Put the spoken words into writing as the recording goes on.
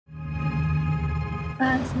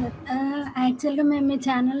Sir యాక్చువల్‌గా మేము మీ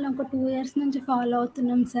ఛానల్‌ని ఒక 2 ఇయర్స్ నుంచి ఫాలో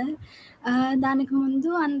అవుతున్నాం సార్. దానికి ముందు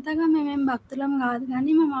అంతగా మేమేం భక్తులం గాదు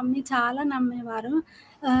గానీ, మా మమ్మీ చాలా నమ్మేవారు.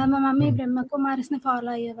 మా మమ్మీ హ్మ్. బ్రహ్మకుమారిస్‌ని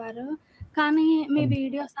ఫాలో అయ్యేవారు. కానీ మీ హ్మ్.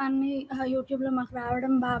 వీడియోస్ అన్నీ యూట్యూబ్‌లో మాకు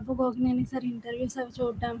రావడం, బాబు గోగినేని సార్ ఇంటర్వ్యూస్ అవి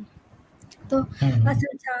చూడడం హ్మ్.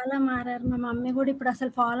 అసలు చాలా మారారు. మా మమ్మీ గూడా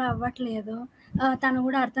ఇప్పుడసలు ఫాలో అవ్వట్లేదు. తను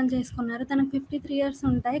గూడా అర్థం చేసుకున్నారు. తనకు 53 ఇయర్స్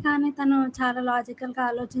ఉంటాయి. కానీ తను చాలా లాజికల్‌గా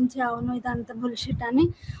ఆలోచించి అవును ఇదంతా బుల్‌షిట్ అని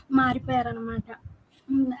మారిపోయారనమాట.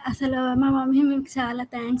 అసలు మా మమ్మీ మీకు చాలా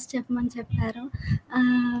థాంక్స్ చెప్పమని చెప్పారు.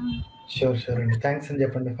 ఆహ్, షూర్ అండి. థాంక్స్ అని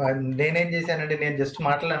చెప్పండి. నేనేం చేశానండి, నేను జస్ట్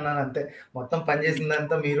మాటలు అన్నాను అంతే. మొత్తం పని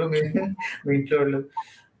చేసిందంతా మీరు, మీ ఇంట్లోళ్ళు.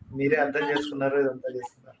 మీరే అర్థం చేసుకున్నారు, ఇదంతా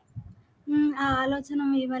చేసుకున్నారు. ఆ ఆలోచన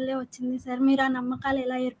మీ వల్లే వచ్చింది సార్. మీరు ఆ నమ్మకాలు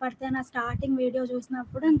ఎలా ఏర్పడతాయని ఆ స్టార్టింగ్ వీడియో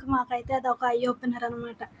చూసినప్పుడు ఇంక మాకైతే అదొక ఐ ఓపెనర్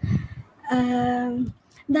అనమాట. ఆహ్,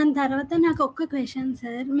 దాని తర్వాత నాకొక్క క్వెషన్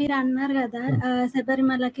సార్. మీరన్నారు గదా! హ్మ్.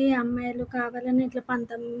 శబరిమలకి అమ్మాయిలు కావాలని ఇట్లా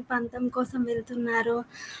పంతం కోసం వెళ్తున్నారు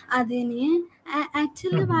అదని.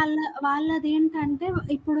 యాక్చువల్లీ హుహు. వాళ్ళదేంటంటే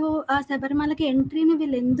ఇప్పుడు ఆ శబరిమలకి ఎంట్రీని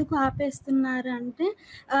వీళ్ళెందుకు ఆపేస్తున్నారు అంటే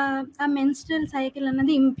ఆ మెన్స్ట్రుయల్ సైకిల్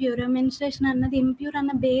అన్నది ఇంప్యూర్. మెన్స్ట్రుయేషన్ అన్నది ఇంప్యూర్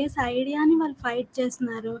అన్న బేస్ ఐడియాని వాళ్ళు ఫైట్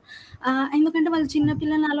చేస్తున్నారు. ఎందుకంటే వాళ్ళు చిన్న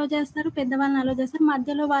పిల్లల్ని అలో చేస్తారు, పెద్దవాళ్ళని అలో చేస్తారు.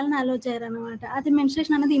 మధ్యలో వాళ్ళని అలో చేయరనమాట. అది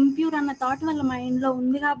మెన్స్ట్రుయేషన్ అన్నది ఇంప్యూర్ అన్న థాట్ వాళ్ళ మైండ్‌లో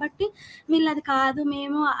ఉంది కాబట్టి వీళ్ళది కాదు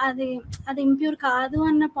మేము అది ఇంప్యూర్ కాదు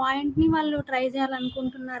అన్న పాయింట్‌ని వాళ్ళు ట్రై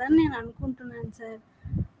చేయాలనుకుంటున్నారని నేను అనుకుంటున్నాను సార్.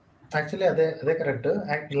 యాక్చువల్లీ అదే కరెక్ట్.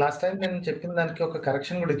 లాస్ట్ టైమ్ నేను చెప్పిన దానికి ఒక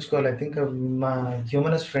కరెక్షన్ కూడా ఇచ్చుకోవాలి. ఐ థింక్ మా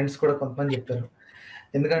హ్యూమనిస్ట్ ఫ్రెండ్స్ కూడా కొంతమంది చెప్పారు.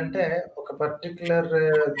 ఎందుకంటే ఒక పర్టిక్యులర్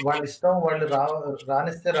వాళ్ళ ఇష్టం, వాళ్ళు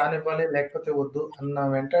రానిస్తే రానివ్వాలి, లేకపోతే వద్దు అన్న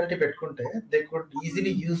మెంటాలిటీ పెట్టుకుంటే they could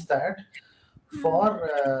easily use thought far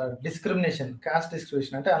discrimination, cost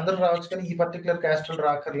discrimination. అంటే అందరూ రావచ్చు కానీ ఈ పర్టిక్యులర్ క్యాస్టోళ్ళు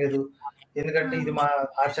రాక్కర్లేదు. ఎందుకంటే ఇది మా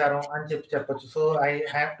ఆచారం అని చెప్పొచ్చు. So I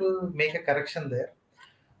have to make a correction there.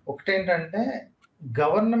 ఒకటేంటంటే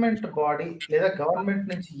గవర్నమెంట్ బాడీ లేదా గవర్నమెంట్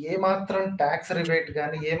నుంచి ఏమాత్రం టాక్స్ రిబేట్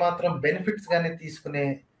గాని, ఏమాత్రం బెనిఫిట్స్ గాని తీసుకునే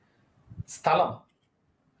స్థలం,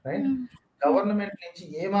 రైట్? హ్మ్. హ్మ్. గవర్నమెంట్ నుంచి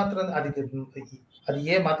ఏమాత్రం అది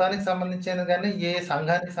ఏ మతానికి సంబంధించినది గాని, ఏ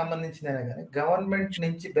సంఘానికి సంబంధించిందైనా గాని, గవర్నమెంట్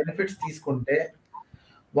నుంచి బెనిఫిట్స్ తీసుకుంటే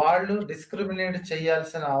వాళ్ళు డిస్క్రిమినేట్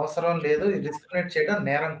చేయాల్సిన అవసరం లేదు. డిస్క్రిమినేట్ చేయడం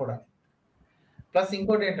నేరం కూడా. ప్లస్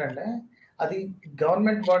ఇంకోటేంటంటే అది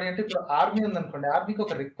గవర్నమెంట్ బాడీ అంటే ఇప్పుడు ఆర్మీ ఉందనుకోండి. ఆర్మీకి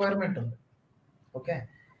ఒక రిక్వైర్మెంట్ ఉంది. ఓకే.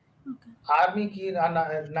 ఓకే. ఆర్మీకి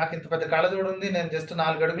నాకింత పెద్ద కళ్ళజోడు ఉంది. నేను జస్ట్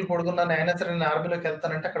 4 అడుగులు పొడుగున్నాను. అయినా సరే నేను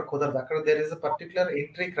ఆర్మీలోకెళ్తానంటే అక్కడ కుదరదు. అక్కడ there is a particular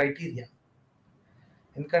entry criteria.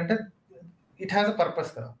 ఎందుకంటే ఇట్ హాస్ ఎ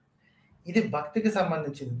పర్పస్ కదా! ఇది భక్తికి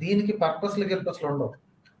సంబంధించింది. దీనికి గిర్పస్‌లు ఉండవు.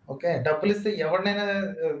 ఓకే. డబ్బులిస్తే ఎవడినైనా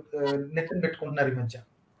నెత్తిన పెట్టుకుంటున్నారు ఈ మధ్య.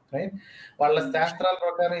 రైట్? వాళ్ళ శాస్త్రాల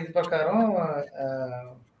ప్రకారం, ఇది ప్రకారం ఆహ్,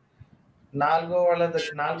 నాలుగో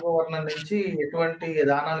వర్ణం నుంచి ఎటువంటి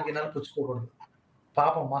దానాలు, గినాలు పుచ్చుకోకూడదు.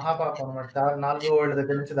 పాపం, మహాపాపం అన్నమాట. నాలుగో వాళ్ళ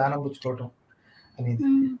దగ్గర నుంచి దానం పుచ్చుకోవటం అనేది.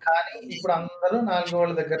 హ్మ్. కానీ ఇప్పుడు అందరూ నాలుగో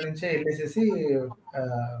వాళ్ళ దగ్గర నుంచే ఎళ్ళేసేసి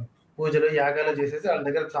ఆహ్, పూజలు, యాగాలు చేసేసి వాళ్ళ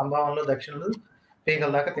దగ్గర సంభావనలు, దక్షిణలు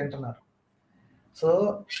పీకల దాకా తింటున్నారు. సో,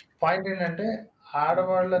 పాయింట్ ఏంటంటే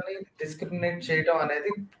ఆడవాళ్ళని డిస్క్రిమినేట్ చేయడం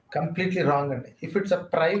అనేది కంప్లీట్‌లీ రాంగ్ అండి. If it's a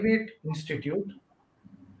private institute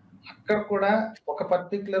అక్కడ కూడా ఒక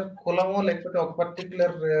పర్టిక్యులర్ కులమో లేకపోతే ఒక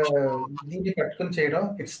పర్టిక్యులర్ దీన్ని పట్టుకొని చేయడం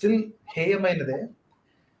ఇట్స్ స్టిల్ హేయమైనదే.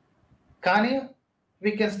 కానీ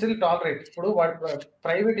వి కెన్ స్టిల్ టాలరేట్. ఇప్పుడు వాడు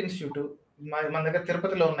ప్రైవేట్ ఇన్‌స్టిట్యూట్ మన దగ్గర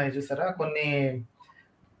తిరుపతిలో ఉన్నాయి చూసారా? కొన్ని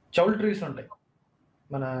చౌల్ట్రీస్ ఉంటాయి.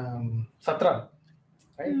 మన సత్రాలు.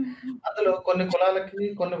 రైట్? హ్మ్. హ్మ్. అందులో కొన్ని కులాలకి,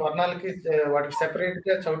 కొన్ని వర్ణాలకి వాటికి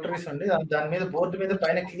సెపరేట్‌గా చౌల్ట్రీస్ ఉండి దాని మీద బోర్డ్ మీద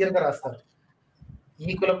పైన క్లియర్‌గా రాస్తారు.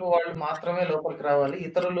 ఈ కులపు వాళ్ళు మాత్రమే లోపలికి రావాలి.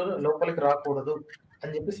 ఇతరులు లోపలికి రాకూడదు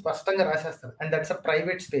అని చెప్పి స్పష్టంగా రాసేస్తారు. And that's a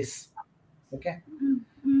private space. Okay. హ్మ్.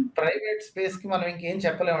 హ్మ్. ప్రైవేట్ స్పేస్‌కి మనం ఇంకేం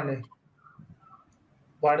చెప్పలేమండి.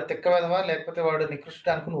 వాడు తిక్క వెధవా లేకపోతే వాడు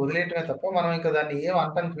నికృష్టుడు అనుకుని వదిలేయటమే తప్ప మనం ఇంకా దాన్ని ఏం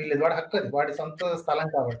అనటానికి వీల్లేదు. వాడి హక్కు అది. వాడి సొంత స్థలం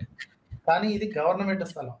కాబట్టి. కానీ ఇది గవర్నమెంట్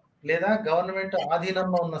స్థలం. లేదా గవర్నమెంట్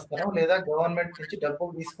ఆధీనంలో ఉన్న స్థలం. లేదా గవర్నమెంట్ నుంచి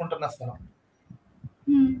డబ్బులు తీసుకుంటున్న స్థలం.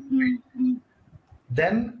 హ్మ్. హ్మ్. హ్మ్.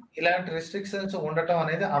 దెన్ ఇలాంటి రిస్ట్రిక్షన్స్ ఉండటం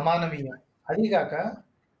అనేది అమానవీయం. అదీ గాక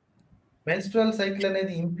మెన్‌స్ట్రుయల్ సైకిల్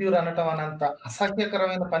అనేది ఇంప్యూర్ అనటం అనంత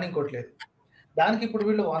అసహ్యకరమైన పని ఇంకోటి లేదు. దానికి ఇప్పుడు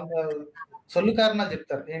వీళ్ళు సొల్లు కారణాలు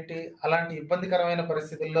చెప్తారు. ఏంటి? అలాంటి ఇబ్బందికరమైన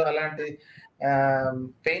పరిస్థితుల్లో, అలాంటి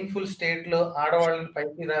పెయిన్‌ఫుల్ స్టేట్‌లో ఆడవాళ్ళని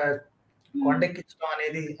పైకి హ్మ్. కొండెక్కించడం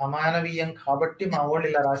అనేది అమానవీయం కాబట్టి మా వోళ్ళు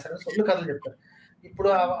ఇలా రాశారని సొల్లు కథలు చెప్తారు. ఇప్పుడు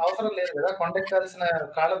అవసరం లేదు గదా! కొండెక్కాల్సిన,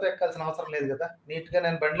 కాళ్ళతో ఎక్కాల్సిన అవసరం లేదు గదా! నీట్‌గా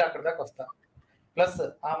నేను బండిలో అక్కడి దాకా వస్తా. ప్లస్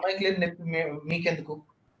ఆ అమ్మాయికి లేని నొప్పి మీకెందుకు?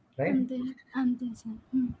 రైట్? అంతే. అంతే సార్.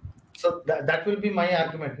 హ్మ్. So that will be my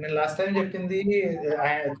argument. నేను లాస్ట్ టైం చెప్పింది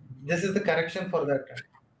this is the correction for that.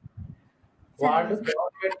 వాళ్ళు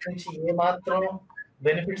గవర్నమెంట్ నుంచి ఏమాత్రం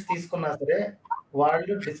బెనిఫిట్స్ తీసుకున్నా సరే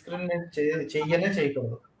వాళ్ళు డిస్క్రిమినేట్ చెయ్యనే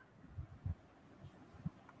చేయకూడదు.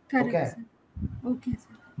 ఓకే ఓకే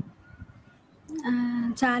సార్,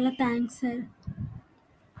 చాలా థ్యాంక్స్ సార్.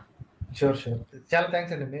 షూర్ చాలా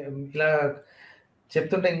థ్యాంక్స్ అండి. ఇలా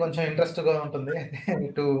చెప్తుంటే ఇంకొంచెం ఇంట్రెస్ట్గా ఉంటుంది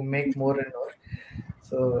to make more and more.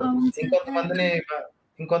 So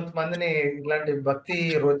ఇంకొంతమందిని ఇలాంటి భక్తి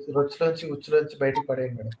రొచ్చులోంచి ఉచ్చులోంచి బయటకు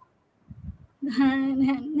పడేయండి మేడం.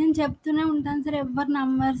 నేను చెప్తూనే ఉంటాను సార్, ఎవ్వరు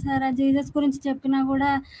నమ్మరు సార్. ఆ జీసస్ గురించి చెప్పినా కూడా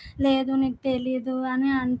లేదు నీకు తెలీదు అని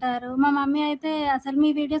అంటారు. మా మమ్మీ అయితే అసలు మీ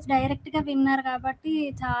వీడియోస్ డైరెక్ట్గా విన్నారు కాబట్టి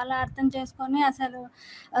చాలా అర్థం చేసుకొని అసలు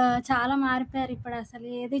చాలా మారిపోయారు. ఇప్పుడు అసలు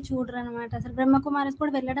ఏది చూడరు అనమాట. అసలు బ్రహ్మకుమారిస్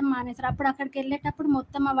కూడా వెళ్ళడం మానేశారు. అప్పుడు అక్కడికి వెళ్ళేటప్పుడు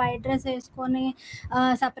మొత్తం ఆ వైట్ డ్రెస్ వేసుకొని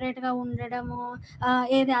సపరేట్గా ఉండడము,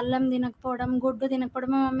 ఏది అల్లం తినకపోవడం, గుడ్డు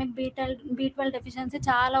తినకపోవడం. మా మమ్మీకి B12 డెఫిషియన్సీ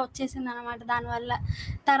చాలా వచ్చేసింది అనమాట దానివల్ల.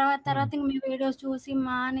 తర్వాత ఇంక మీ వీడియోస్ చూసి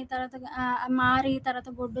మారి తర్వాత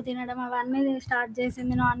గుడ్డు తినడం అవన్నీ స్టార్ట్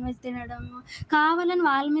చేసింది. నాన్ వెజ్ తినడము, కావాలని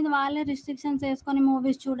వాళ్ళ మీద వాళ్ళే రిస్ట్రిక్షన్స్ వేసుకొని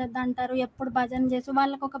మూవీస్ చూడొద్దు అంటారు. ఎప్పుడు భజన చేసి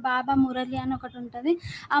వాళ్ళకి ఒక బాబా మురళి అని ఒకటి ఉంటుంది.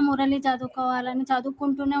 ఆ మురళి చదువుకోవాలని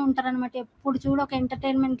చదువుకుంటూనే ఉంటారు అనమాట. ఎప్పుడు చూడు ఒక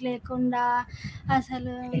ఎంటర్టైన్మెంట్ లేకుండా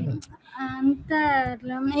అసలు అంత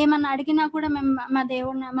ఏమన్నా అడిగినా కూడా మేము మా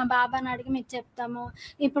దేవుడిని మా బాబాని అడిగి మీకు చెప్తాము.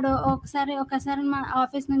 ఇప్పుడు ఒకసారి మా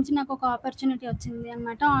ఆఫీస్ నుంచి నాకు ఒక ఆపర్చునిటీ వచ్చింది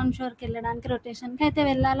అనమాట, ఆన్ షోర్కి వెళ్ళడానికి రొటేషన్కి. అయితే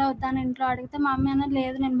వెళ్ళాలా వద్దా అని ఇంట్లో అడిగితే మా అమ్మ అన్నది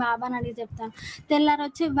లేదు నేను బాబాని అడిగి చెప్తాను. తెల్లారి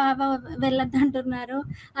వచ్చి బాబా వెళ్ళొద్దు అంటున్నారు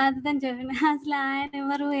అదని చెప్పిన. అసలు ఆయన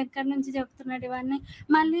ఎవరు, ఎక్కడి నుంచి చెప్తున్నాడు ఇవన్నీ.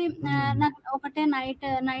 మళ్ళీ నాకు ఒకటే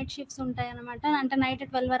నైట్ షిఫ్ట్స్ ఉంటాయి అనమాట. అంటే నైట్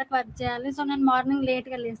 12 వరకు వర్క్ చేయాలి. సో నేను మార్నింగ్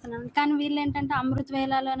లేట్గా లేస్తున్నాను. కానీ వీళ్ళు ఏంటంటే అమృత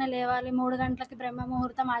వేళలోనే లేవాలి, 3 గంటలకి బ్రహ్మ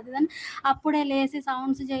ముహూర్తం అది అని అప్పుడే లేసి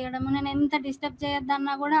సౌండ్స్ చేయడము. నేను ఎంత డిస్టర్బ్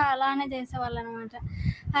చేయొద్దన్నా కూడా అలానే చేసేవాళ్ళు అనమాట.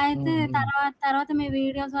 అయితే తర్వాత మీ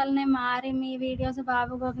వీడియోస్ వల్లనే మారి మీ వీడియోస్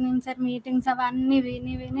బాబు గోగినేని సార్ మీటింగ్స్ అవన్నీ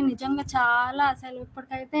విని నిజంగా చాలా అసలు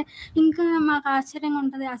ఇప్పటికైతే ఇంకా మాకు ఆశ్చర్యంగా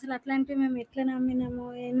ఉంటుంది. అసలు అట్లాంటివి మేము ఎట్లా నమ్మినాము.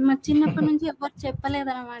 మాకు చిన్నప్పటి నుంచి ఎవరు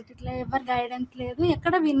చెప్పలేదన్నమాట. ఇట్లా ఎవరు గైడెన్స్ లేదు,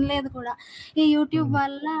 ఎక్కడ వినలేదు కూడా. ఈ యూట్యూబ్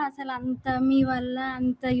వల్ల అసలు మీ వల్ల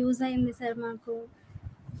అంత యూజ్ అయింది సార్ మాకు.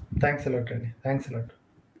 థ్యాంక్స్ అలాట్ అండి. Thanks a lot.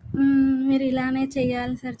 మీరు ఇలానే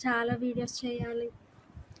చేయాలి సార్, చాలా వీడియోస్ చేయాలి.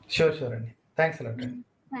 షూర్ అండి. థ్యాంక్స్ అలాట్ అండి.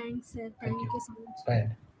 Thanks sir, thank you so much. Bye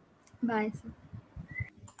అండి. Bye sir.